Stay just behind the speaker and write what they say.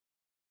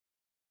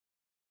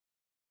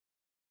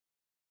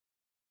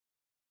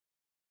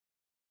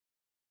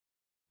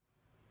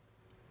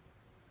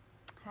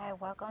Hi,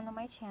 welcome to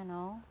my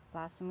channel,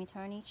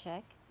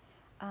 BlossomEternityChick.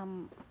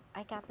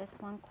 I got this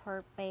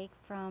 1-quart bag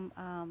from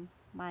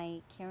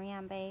my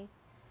carry-on bag,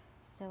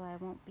 so I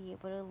won't be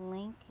able to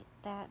link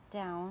that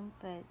down,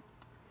 but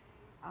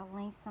I'll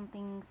link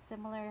something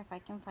similar if I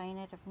can find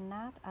it. If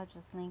not, I'll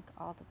just link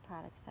all the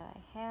products that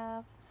I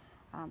have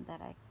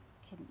that I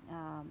can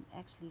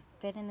actually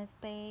fit in this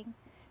bag.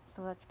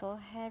 So let's go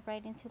ahead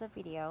right into the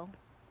video.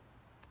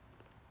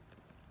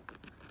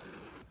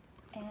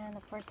 And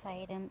the first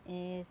item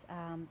is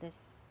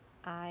this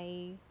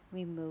eye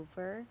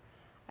remover.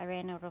 I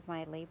ran out of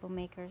my label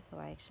maker, so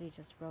I actually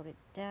just wrote it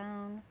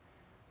down.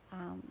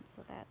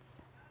 So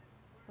that's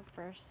the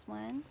first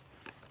one.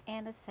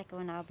 And the second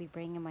one, I'll be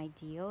bringing my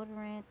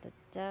deodorant, the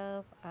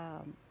Dove.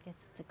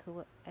 It's the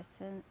Cool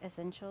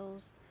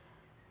Essentials.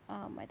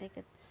 I think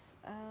it's,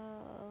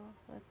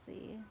 let's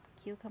see,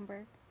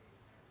 cucumber.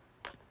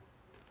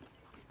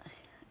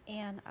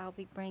 And I'll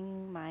be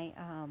bringing my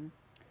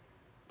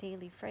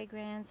daily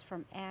fragrance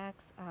from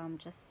Axe,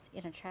 just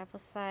in a travel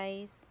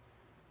size,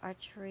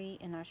 archery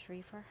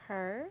for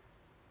her.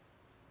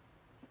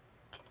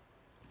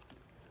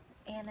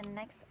 And the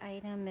next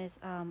item is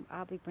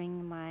I'll be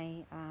bringing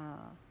my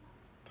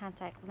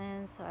contact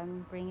lens, so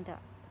I'm bringing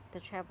the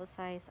travel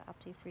size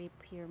Opti-Free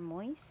Pure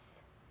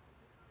Moist.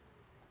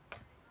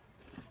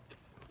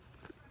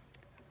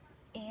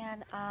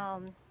 And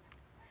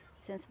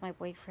since my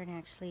boyfriend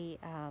actually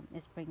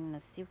is bringing a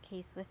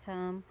suitcase with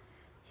him,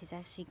 he's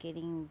actually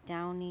getting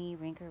Downy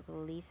Wrinkle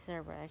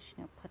Releaser. We're actually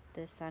going to put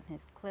this on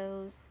his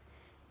clothes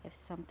if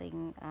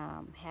something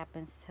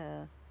happens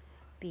to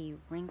be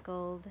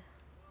wrinkled.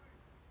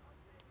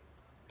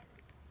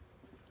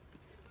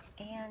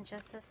 And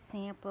just a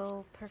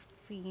sample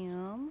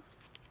perfume.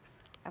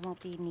 I won't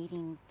be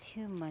needing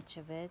too much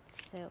of it,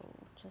 so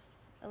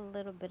just a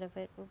little bit of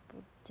it will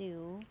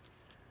do.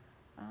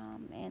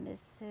 And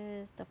this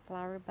is the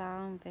Flower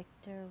Bound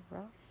Victor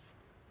Ruff.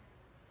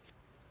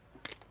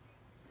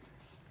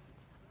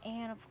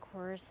 And of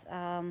course,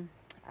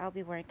 I'll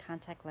be wearing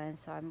contact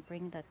lens, so I'm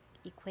bringing the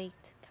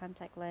Equate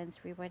contact lens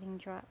rewetting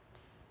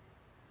drops.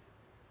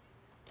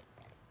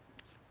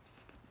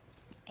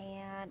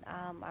 And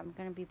I'm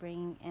going to be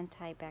bringing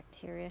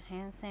antibacterial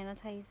hand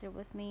sanitizer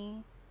with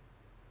me,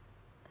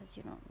 because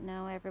you don't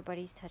know,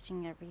 everybody's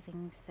touching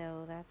everything,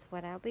 so that's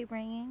what I'll be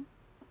bringing.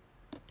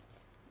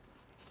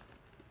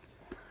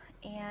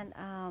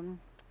 And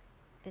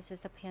this is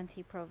the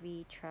Panty Pro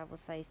V Travel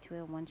Size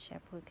 2-in-1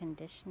 Shampoo and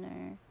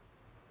Conditioner.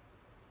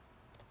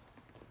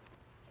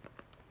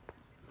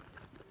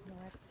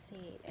 Let's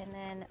see, and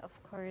then of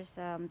course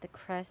the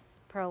Crest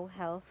Pro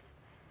Health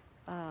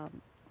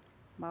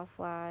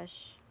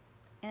mouthwash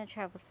and a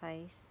travel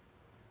size.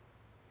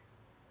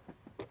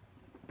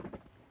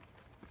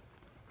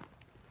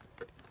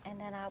 And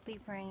then I'll be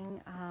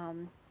bringing,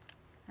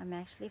 I'm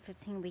actually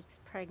 15 weeks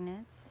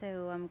pregnant,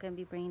 so I'm going to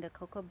be bringing the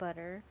cocoa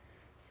butter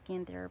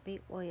skin therapy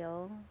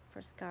oil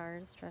for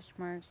scars, stretch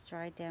marks,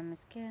 dry,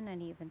 damaged skin,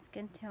 uneven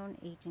skin tone,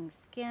 aging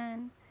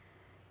skin.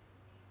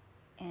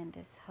 And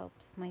this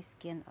helps my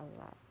skin a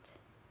lot.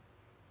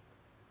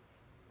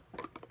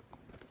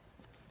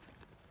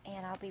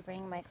 And I'll be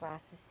bringing my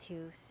glasses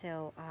too,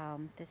 so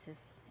this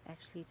is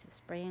actually to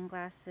spray in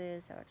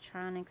glasses,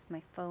 electronics,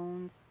 my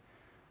phones,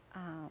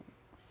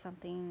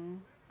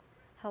 something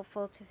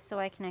helpful to, so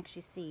I can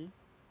actually see.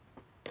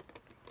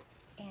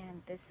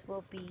 And this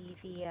will be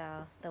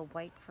the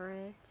wipe for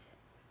it,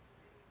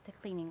 the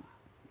cleaning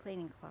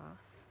cloth.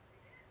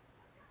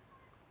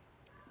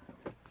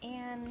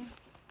 And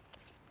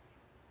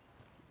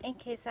in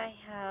case I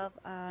have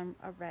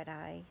a red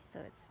eye, so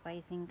it's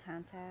Visine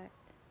Contact,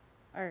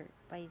 or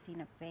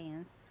Visine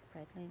Advanced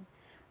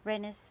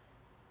redness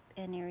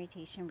and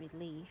irritation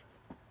relief.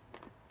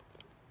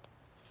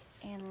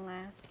 And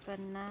last but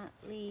not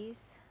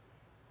least,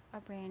 a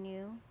brand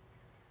new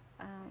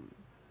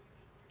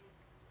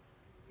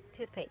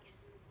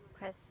toothpaste,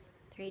 Crest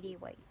 3D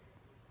White.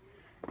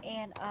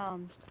 And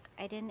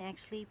I didn't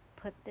actually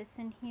put this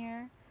in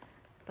here,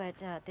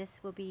 but this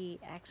will be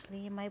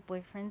actually in my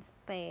boyfriend's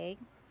bag.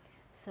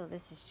 So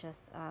this is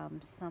just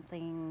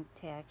something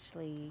to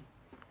actually,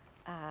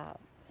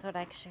 so that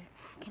I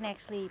can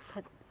actually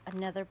put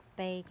another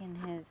bag in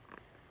his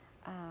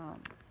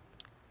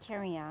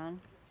carry-on.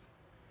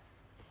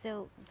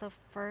 So the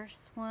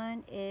first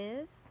one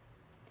is,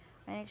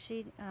 I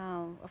actually,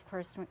 of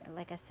course,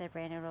 like I said,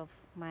 ran out of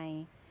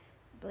my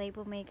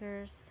label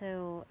makers,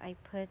 so I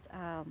put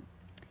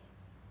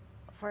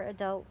for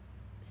adult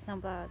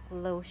sunblock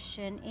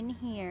lotion in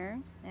here.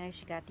 I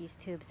actually got these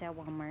tubes at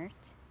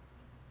Walmart.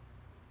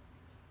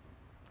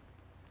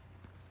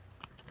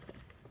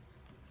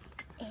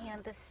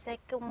 And the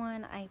second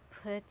one, I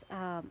put,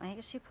 I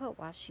actually put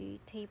washi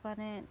tape on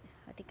it.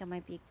 I think I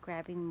might be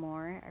grabbing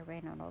more. I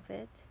ran out of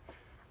it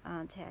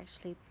to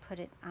actually put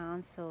it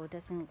on so it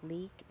doesn't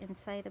leak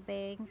inside the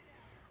bag,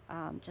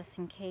 just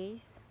in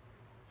case.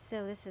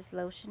 So this is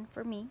lotion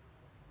for me.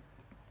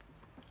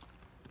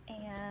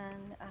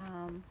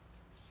 And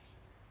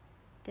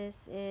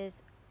this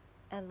is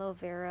aloe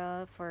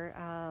vera for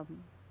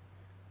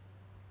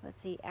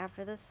let's see,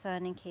 after the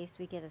sun in case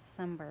we get a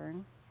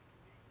sunburn.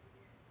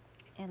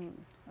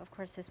 And of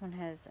course this one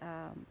has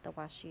the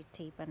washi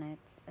tape on it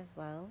as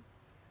well.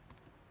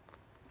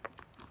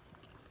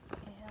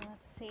 And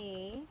let's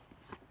see,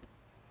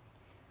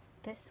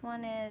 this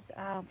one is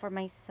for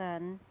my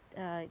son.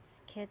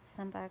 It's Kids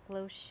Sunback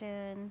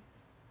Lotion.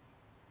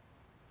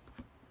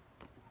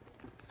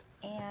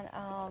 And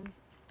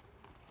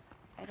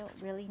I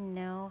don't really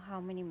know how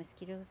many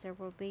mosquitoes there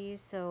will be,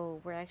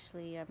 so I'm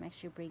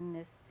actually bringing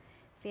this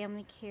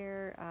family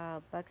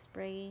care bug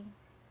spray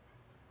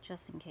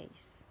just in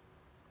case.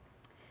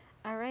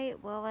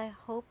 Alright, well, I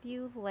hope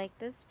you like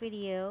this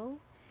video,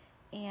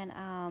 and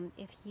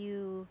if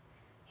you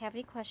have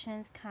any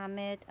questions,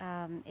 comment.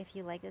 If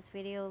you like this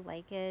video,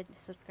 like it,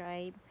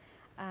 subscribe.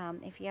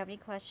 If you have any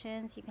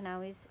questions, you can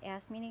always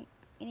ask me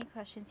any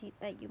questions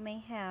that you may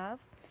have.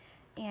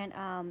 And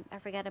I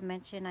forgot to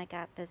mention, I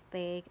got this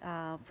bag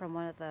from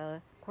one of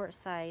the quart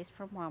size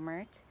from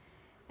Walmart,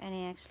 and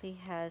it actually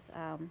has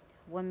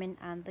Women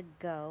on the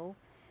Go.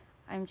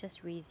 I'm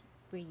just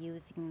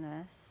reusing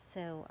this,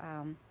 so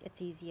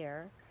it's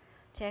easier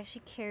to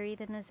actually carry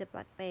than a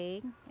Ziploc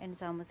bag, and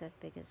it's almost as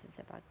big as a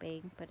Ziploc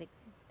bag, but it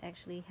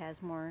actually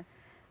has more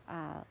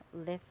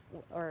lift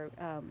or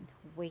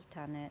weight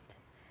on it,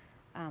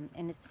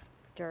 and it's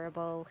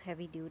durable,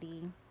 heavy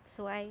duty,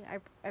 so I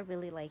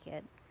really like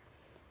it.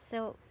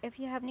 So if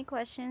you have any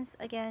questions,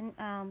 again,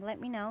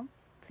 let me know.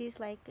 Please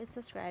like and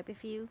subscribe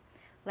if you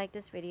like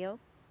this video.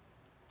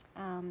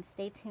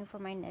 Stay tuned for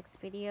my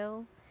next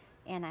video,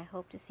 and I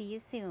hope to see you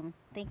soon.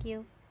 Thank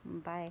you.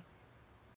 Bye.